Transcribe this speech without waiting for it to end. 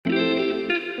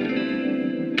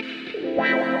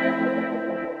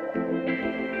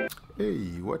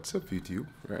What's up, YouTube?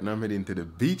 Right now I'm heading to the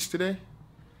beach today.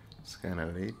 It's kind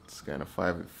of late. It's kind of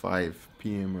 5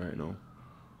 p.m. right now.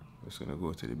 Just gonna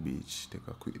go to the beach, take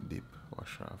a quick dip,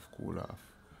 wash off, cool off,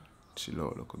 chill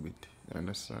out a little bit. You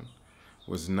understand? It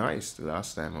was nice the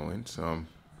last time I went, so I'm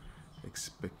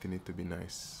expecting it to be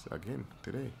nice again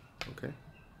today. Okay?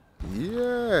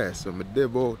 Yeah, so I'm a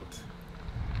dip out.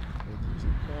 It's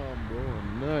calm, bro.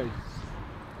 Nice.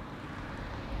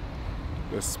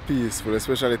 Just peaceful,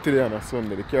 especially today on a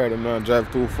Sunday. The car them not drive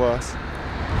too fast.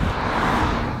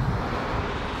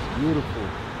 It's beautiful.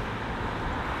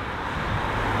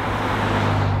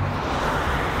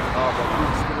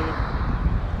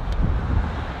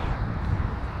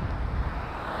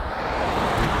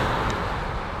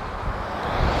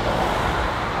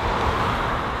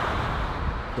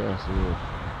 Across the road.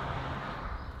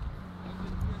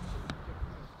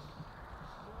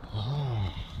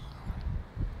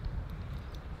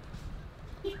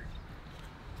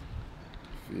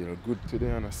 Feel good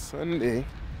today on a Sunday.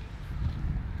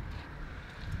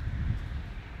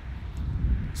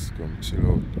 Let's come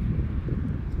chill out.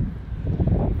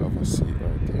 Have a seat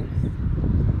right here.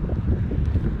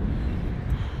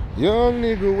 Young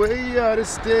nigga, where you out of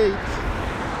state?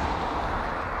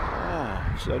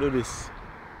 Should I do this?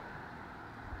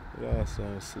 Yeah, so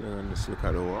I'm sitting on this look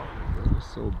at the water. It's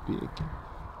so big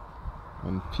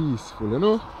and peaceful, you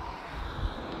know?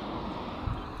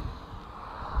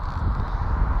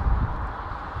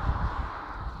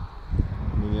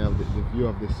 And you have the view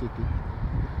of the city.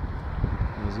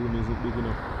 And zoom isn't big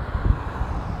enough.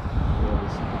 You have the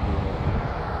city right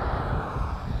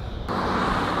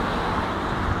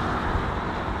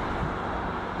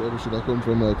there. Probably should have come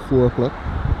from like 4 o'clock.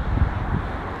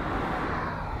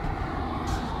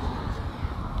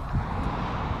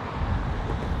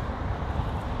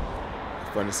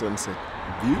 On the sunset.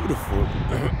 Beautiful.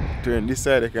 Turn this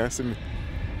side, I can see me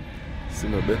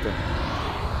better.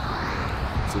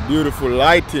 It's a beautiful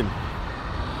lighting.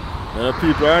 And the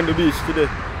people are on the beach today.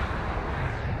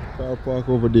 Car park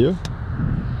over there.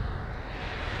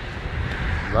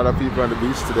 A lot of people on the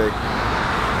beach today.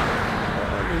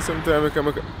 I mean, sometimes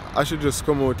I should just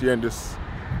come out here and just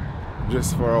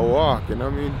for a walk, you know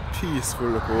what I mean? Peaceful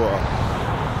look a walk.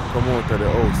 Come out of the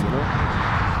house, you know?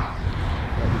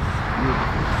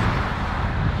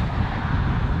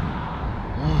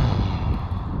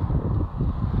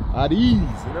 At ease,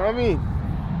 you know what I mean?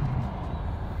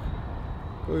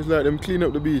 So it's like them clean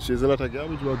up the beach. There's a lot of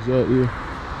garbage bags out here.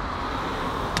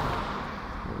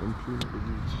 Let them clean up the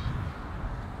beach.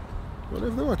 I wonder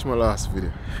if they watch my last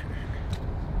video.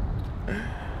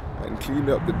 And cleaned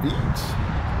up the beach.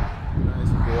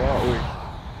 Nice little walkway.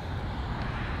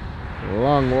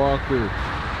 Long walkway.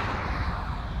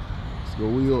 Let's go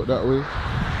way out that way.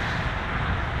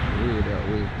 Way that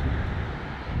way.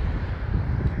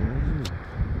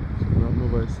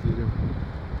 Stadium.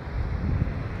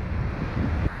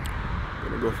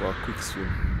 Gonna go for a quick swim.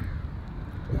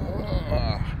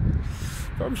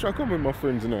 I'm sure I come with my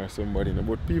friends now or somebody,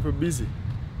 but people busy.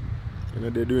 You know,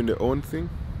 they're doing their own thing.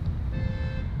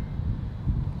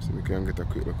 So we can get a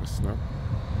quick look at snap.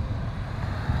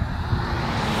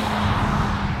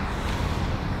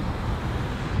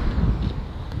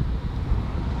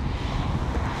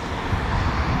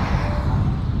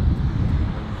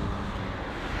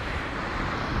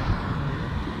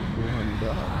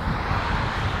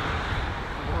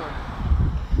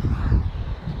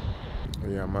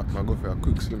 Yeah, I'm go for a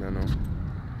quick swim now.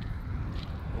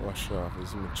 Wash off,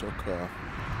 is my chuck off.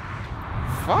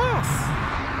 Fast!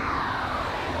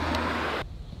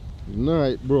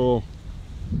 Night, bro.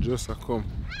 Just a come.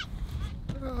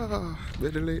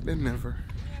 Better late than never.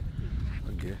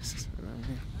 I guess. You know what I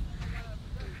mean?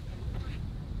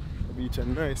 The beach are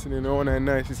nice, and you know, one of the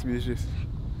nicest beaches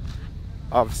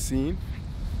I've seen.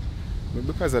 But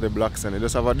because of the black sand, it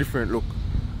just have a different look.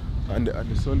 And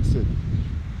the sunset.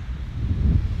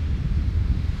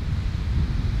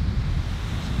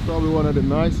 Probably one of the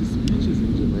nicest beaches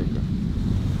in Jamaica.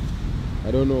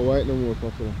 I don't know why it's no more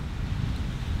popular.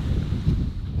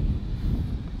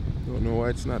 Don't know why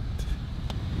it's not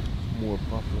more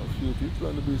popular. A few people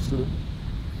on the beach today.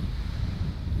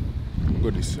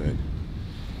 Go this side.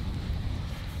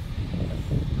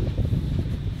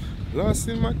 Lost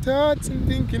in my thoughts and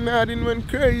thinking I didn't went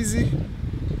crazy.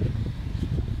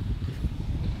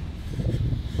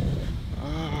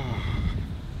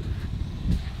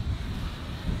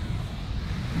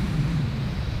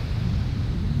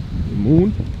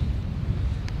 Moon.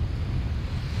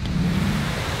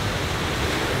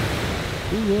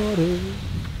 The water.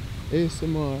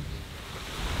 ASMR.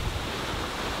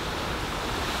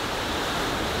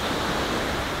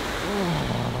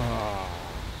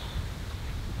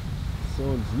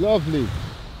 Sounds lovely.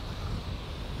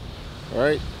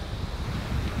 Alright.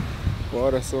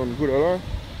 Water sound good, alright?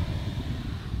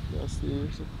 That's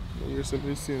here's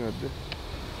something seen out there.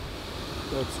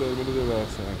 That's what I did the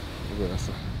last time. Look at that.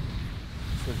 Some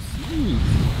seeds.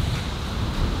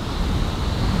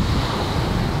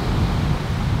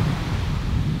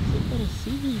 Some kind of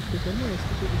seeds. Look at this.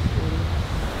 Look at this one.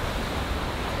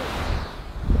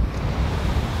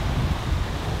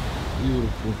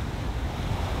 Beautiful.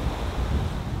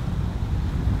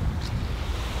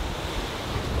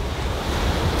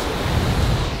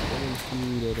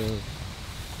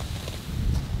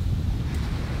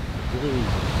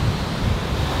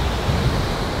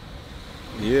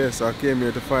 Yes, I came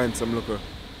here to find some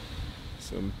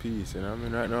peace, you know. I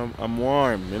mean, right now I'm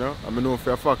warm, you know. I mean, know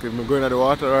for a fact if I'm going to the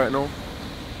water right now,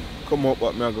 come up,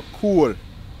 but I go cool.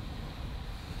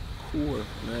 Cool,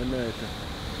 night.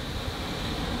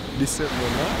 December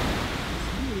now.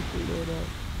 It's beautiful though, that.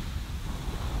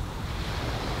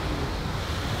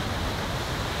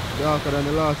 Darker than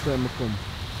the last time I come.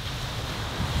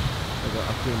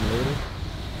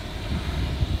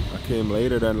 I came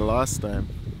later than the last time.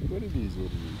 What are these?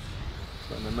 It's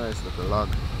kind of nice little log.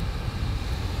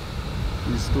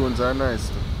 These stones are nice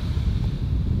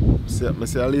too. I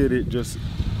see a lady just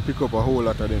pick up a whole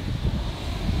lot of them.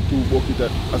 2 buckets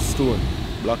a stone.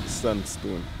 Black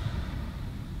sandstone.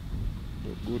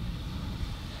 Look good.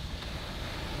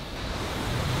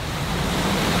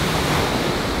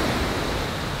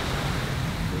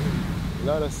 A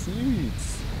lot of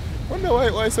seaweeds. Wonder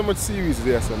why so much seaweeds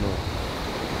there so now.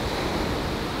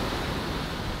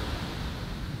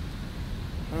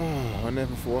 I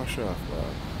never wash off,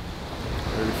 man. I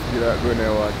really feel like going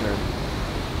there one time.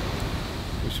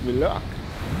 Wish me luck.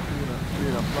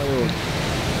 Clean a fly out.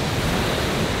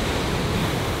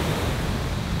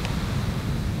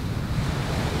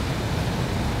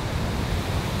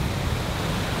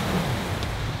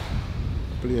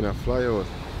 Playing a fly out.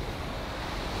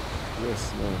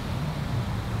 Yes, man.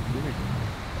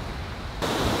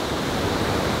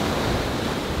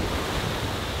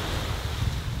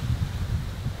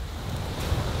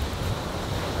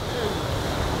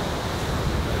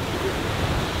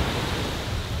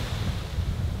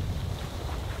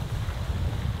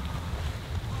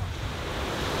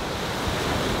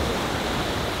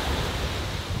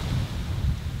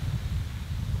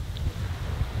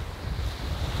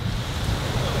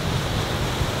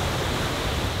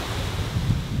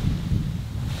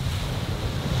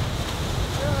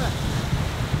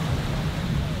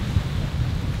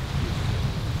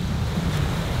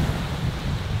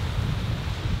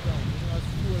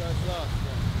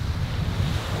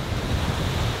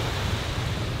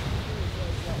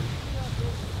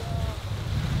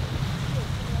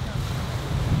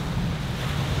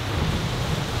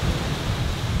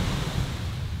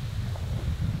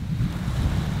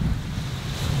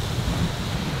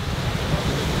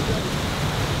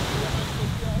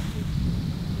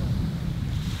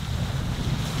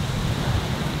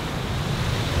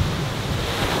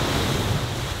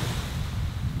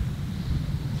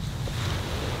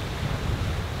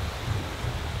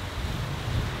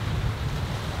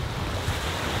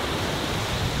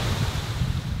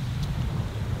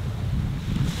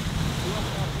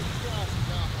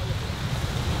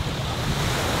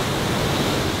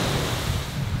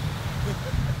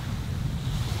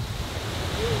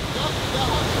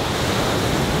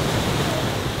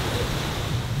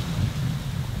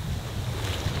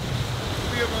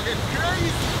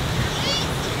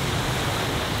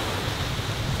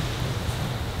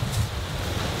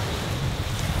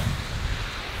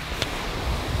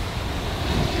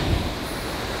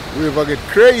 River get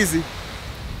crazy.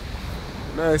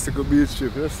 Nice little beach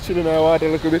trip. Just chill in the water a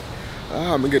little bit.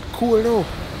 I'm get cool now.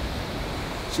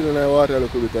 Chill in the water a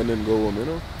little bit and then go home, you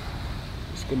know.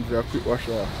 Just come for a quick wash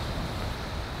off.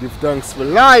 Give thanks for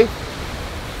life.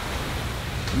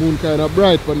 Moon kind of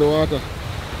bright on the water.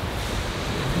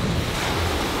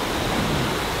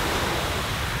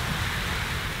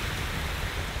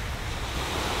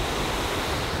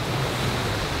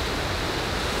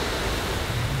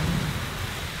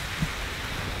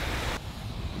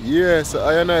 Yeah, so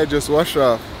I and I just wash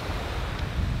off.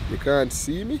 You can't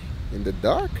see me in the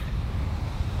dark.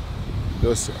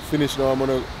 Just finished now. I'm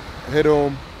gonna head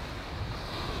home.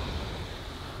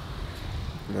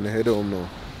 I'm gonna head home now.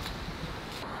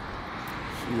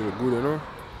 Feel good, you know.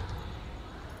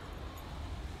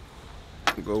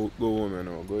 Go home, you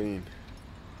know. Go in.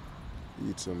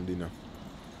 Eat some dinner.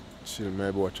 Chill,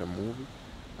 maybe watch a movie.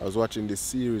 I was watching this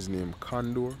series named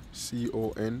Condor.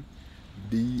 C-O-N-D-O-R.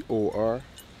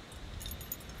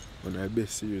 One of the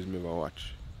best series I ever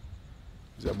watched.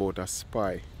 It's about a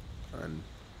spy and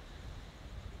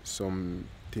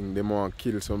something they want to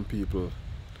kill some people.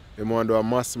 They want to do a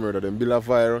mass murder. They build a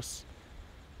virus.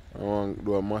 They want to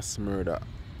do a mass murder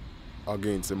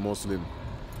against the Muslim.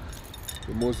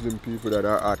 The Muslim people that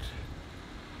are at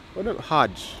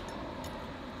Hajj.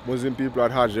 Muslim people at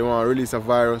Hajj, they want to release a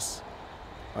virus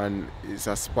and it's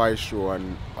a spy show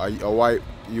and a white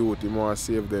youth, he want to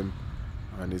save them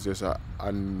and it's just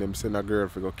and them send a girl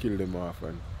to go kill them off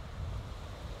and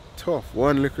tough.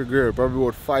 One little girl, probably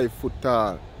about 5 foot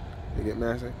tall. You get me?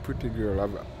 I say pretty girl.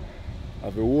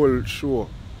 Have a whole show.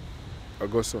 I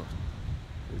go so.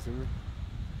 You see me?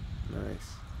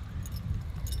 Nice.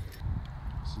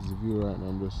 This is the view right now.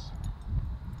 I'm just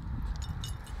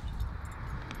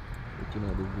looking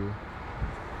at the view.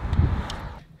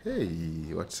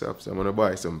 Hey, what's up? So I'm gonna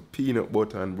buy some peanut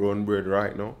butter and brown bread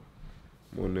right now.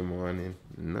 Monday morning.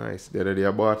 Nice. The other day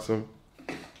I bought some.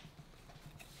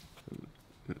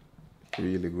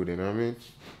 Really good, you know what I mean?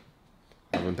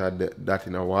 I haven't had that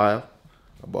in a while.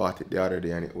 I bought it the other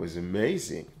day and it was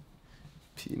amazing.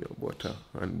 Peanut butter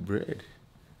and bread.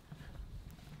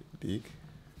 Dig?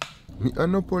 Me are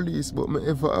no police, but me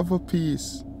ever have a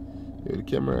piece. Yeah, the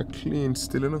camera clean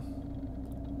still, you know?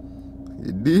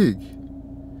 You dig?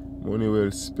 Money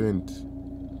well spent.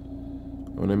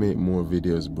 I wanna make more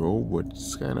videos, bro, but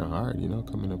it's kinda hard, you know,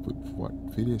 coming up with what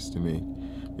videos to make.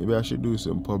 Maybe I should do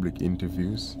some public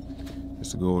interviews.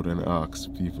 Just go out and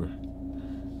ask people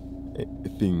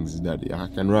things that I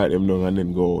can write them down and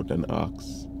then go out and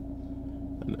ask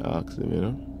them, you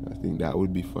know. I think that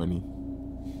would be funny.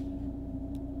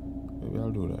 Maybe I'll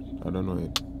do that. I don't know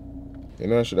yet. You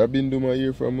know, I should have been doing my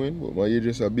year from when, but my year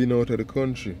just have been out of the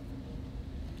country.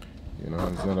 You know,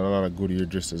 there's not a lot of good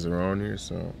hairdressers around here,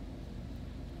 so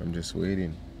I'm just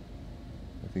waiting.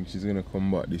 I think she's gonna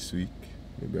come back this week.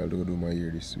 Maybe I'll go do my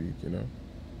hair this week, you know.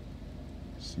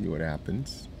 See what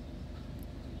happens.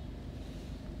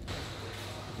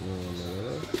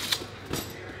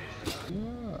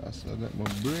 Yeah, so I got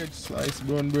my bread, sliced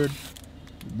brown bread,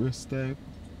 breast type,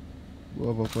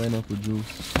 guava pineapple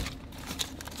juice,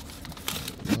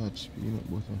 large peanut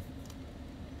butter,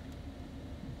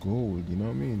 gold, you know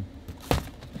what I mean?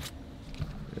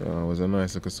 Yeah, it was a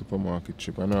nice little supermarket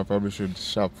trip. I know I probably should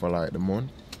shop for like the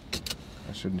month.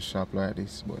 I shouldn't shop like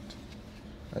this, but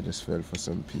I just fell for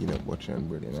some peanut butter and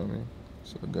bread, you know what I mean?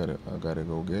 So I gotta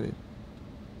go get it.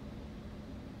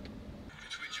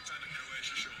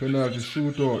 Penalty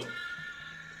shootout.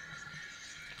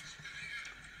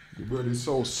 The bread is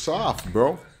so soft,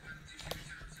 bro.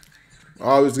 I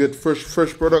always get fresh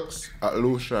products at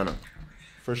Luciana.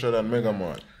 Fresher than Mega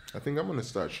Mart. I think I'm gonna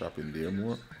start shopping there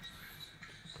more.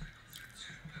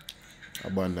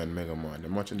 Abandon Mega Mart.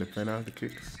 I'm watching the penalty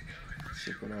kicks.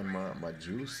 Sipping on my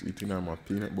juice, eating on my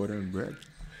peanut butter and bread.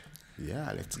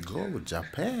 Yeah, let's go,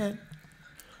 Japan.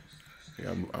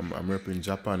 Yeah, I'm repping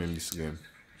Japan in this game.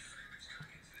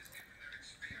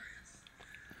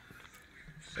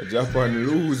 Japan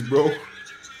lose, bro.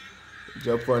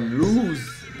 Japan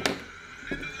lose.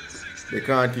 They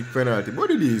can't kick penalty,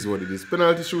 but it is what it is.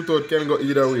 Penalty shootout can go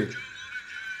either way.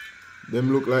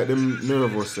 Them look like them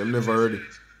nervous. I'm never ready.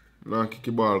 Now kick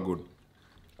the ball good.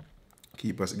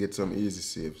 Keep us get some easy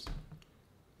saves.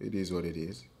 It is what it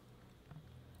is.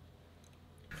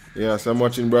 Yeah, so I'm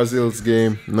watching Brazil's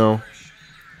game now.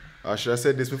 I should have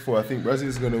said this before. I think Brazil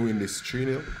is going to win this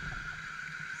 3-0.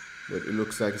 But it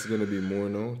looks like it's going to be more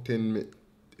now.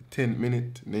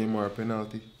 10-minute Neymar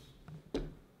penalty.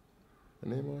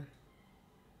 Neymar?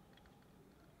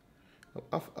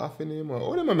 Half a Neymar.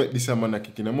 Oh, them make this a man a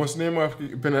kicking. I must Neymar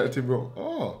kick penalty, bro.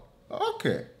 Oh,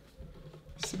 okay.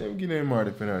 See them give Neymar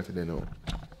the penalty they know.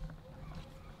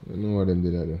 I know what them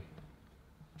did that though.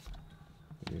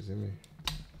 You see me?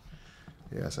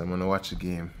 Yes, I'm gonna watch the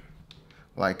game.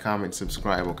 Like, comment,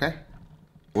 subscribe, okay?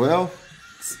 Well,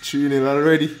 it's 3-0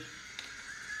 already.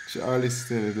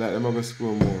 Charleston is like I'm gonna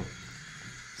score more.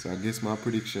 So I guess my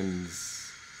prediction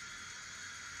is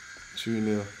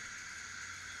 3-0.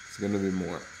 It's gonna be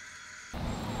more.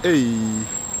 Hey,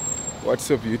 what's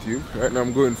up YouTube? Right now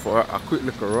I'm going for a quick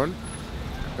little run.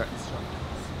 That's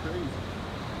crazy.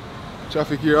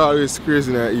 Traffic here always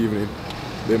crazy in the evening.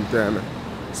 Them time,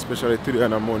 especially today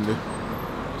on a Monday.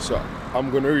 So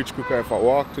I'm gonna reach quicker if I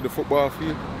walk to the football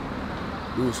field.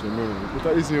 Do some running. Look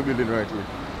at this new building right here.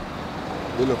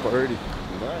 They look already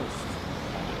nice.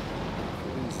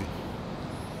 Easy.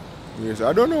 Yes,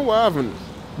 I don't know why I haven't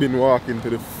been walking to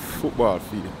the football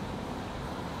field.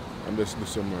 I'm just do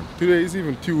some run. Today is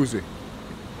even Tuesday.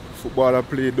 Football I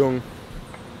play down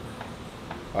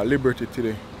at Liberty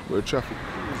today. But traffic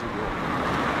crazy, bro.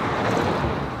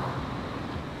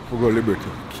 We go Liberty.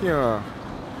 Can't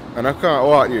And I can't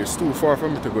walk there, it's too far for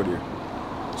me to go there.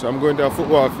 So I'm going to a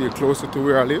football field closer to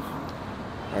where I live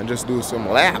and just do some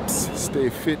laps, stay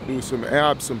fit, do some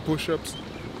abs, some push-ups,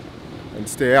 and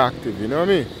stay active, you know what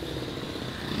I mean?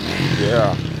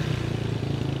 Yeah.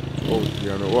 Out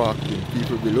here on the walking,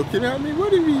 people be looking at me,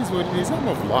 what it is, what it is? I'm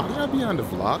a vlogger, I'll be on the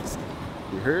vlogs.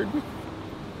 You heard me?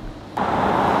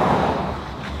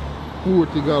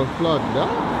 Portugal flood, that?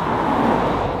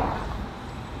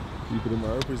 People in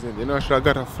my represent, you know, should I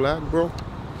got a flag, bro?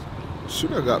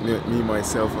 Should have got me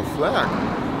myself a flag.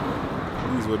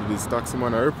 This is what it is. Taxi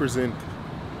man, I represent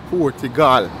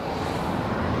Portugal.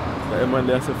 That man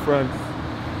there's a France.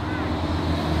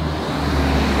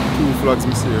 2 flags,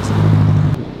 me seriously.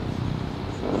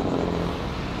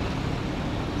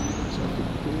 Traffic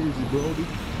crazy, bro.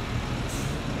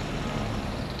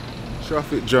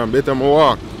 Traffic jam. Better me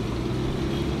walk.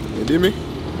 You do me?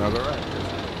 Not alright.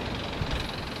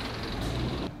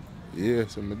 Yeah,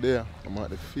 so I'm there. I'm at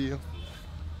the field.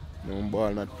 No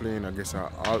ball not playing. I guess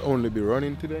I'll only be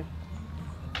running today.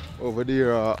 Over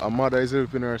there, a mother is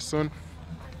helping her son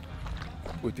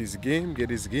with his game, get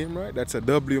his game right. That's a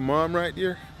W mom right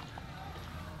there.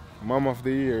 Mom of the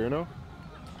year, you know.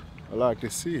 I like to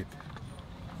see it.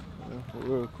 Yeah,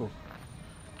 real cool.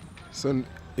 Son,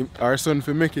 our son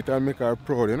for make it and make her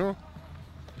proud, you know.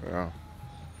 Yeah.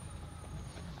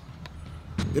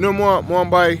 You know, more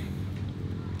buy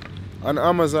on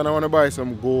Amazon. I want to buy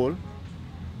some gold.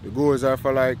 The goals are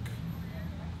for like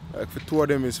for 2 of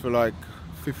them is for like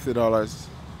 $50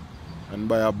 and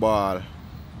buy a ball.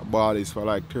 A ball is for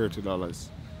like $30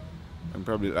 and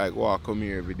probably like walk come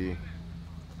here every day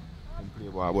and play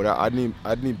ball. But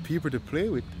I'd need people to play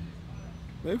with.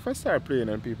 Maybe if I start playing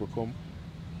and people come,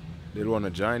 they'll want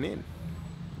to join in,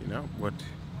 you know. But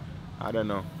I don't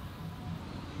know.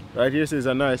 Right here is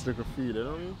a nice little field, you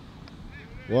know what I mean?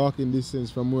 Walking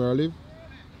distance from where I live.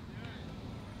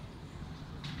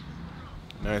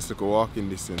 Nice little walking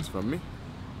distance from me.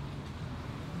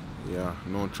 Yeah,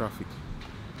 no traffic.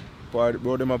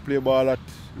 Bro, them a play ball at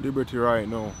Liberty right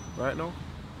now. Right now?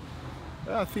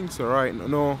 Yeah, I think so, right now.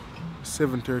 No,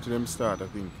 7:30 them start, I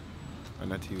think.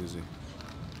 On a Tuesday.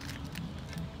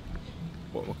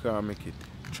 But we can't make it.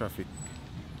 Traffic.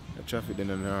 The traffic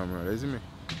then in the armor, isn't it?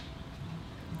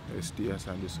 Let's stay us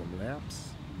and do some laps.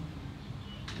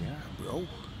 Yeah, bro.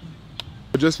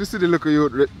 Just to see the look of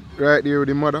you right there with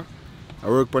the mother. I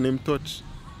work on him touch,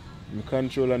 him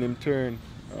control and him turn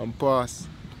and pass.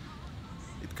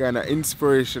 It's kind of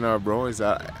inspirational, bro.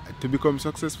 To become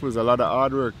successful is a lot of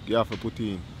hard work you have to put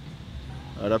in.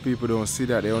 Other people don't see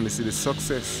that, they only see the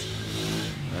success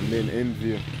and then envy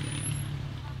you.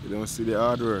 They don't see the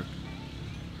hard work.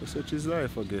 But such is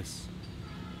life, I guess.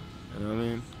 You know what I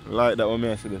mean? I like that one,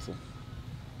 I see this.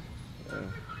 Yeah.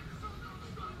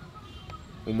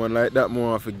 Woman like that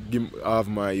more have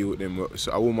my youth them.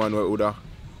 So a woman would have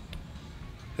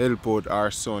help out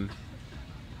our son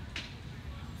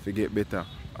to get better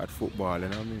at football, you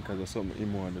know what I mean? Because of something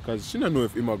him want. Because she don't know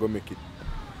if him gonna make it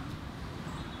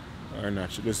or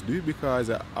not. She just do it because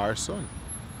of our son.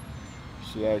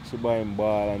 She buy him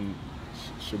ball and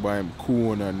she buy him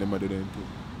cone and them do them too.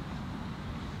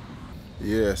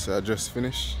 Yes, I just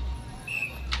finished.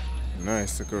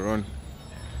 Nice little run.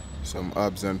 Some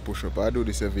abs and push-up. I do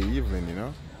this every evening, you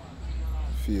know.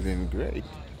 Feeling great.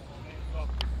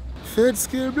 Fed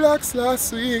skill blocks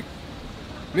last week.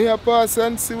 Me a pass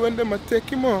and see when them a take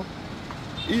him up.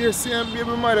 Here see him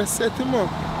baby mother set him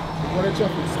up. But the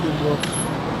traffic still go.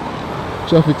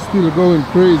 Traffic still going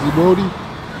crazy, buddy.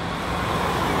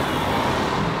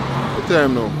 What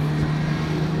time now?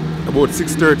 About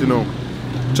 6:30 now.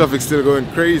 Traffic still going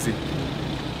crazy.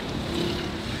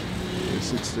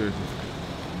 6:30.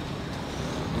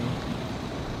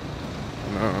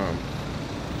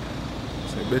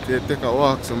 So you better take a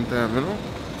walk sometime, you know?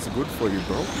 It's good for you,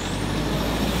 bro.